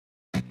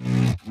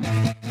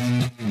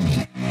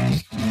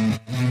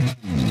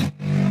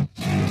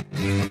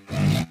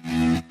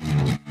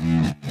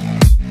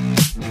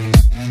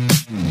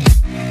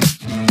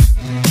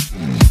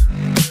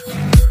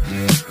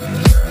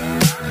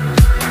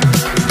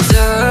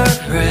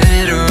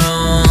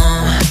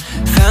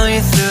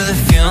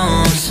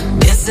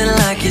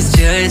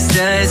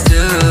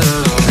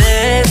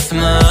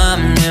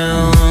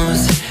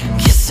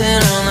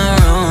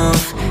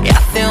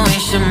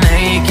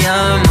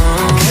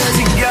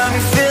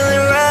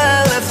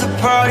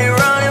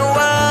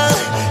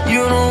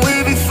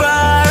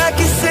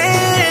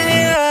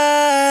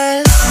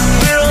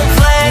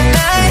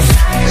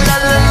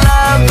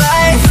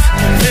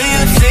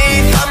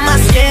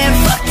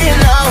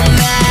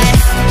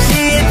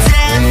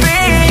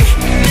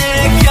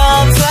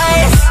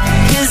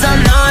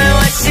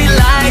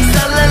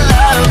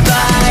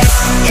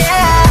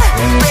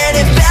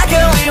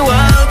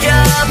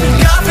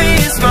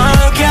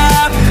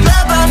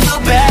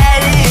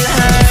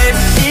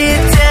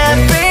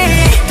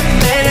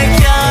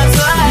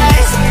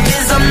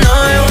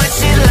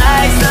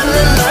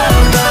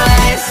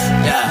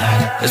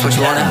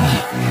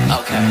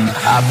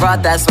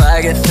brought that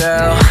swagger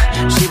through,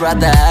 she brought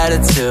the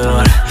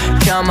attitude.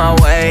 Come my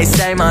way,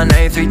 say my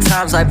name 3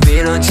 times like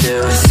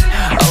Beetlejuice.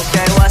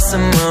 Okay, what's the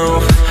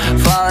move?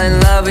 Fall in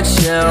love with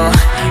you.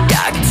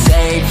 Yeah, I can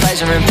take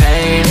pleasure and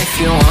pain if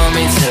you want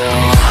me to.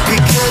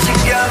 Because you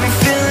got me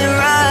feeling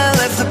right,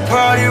 left the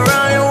party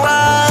running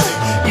wild.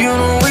 You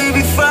know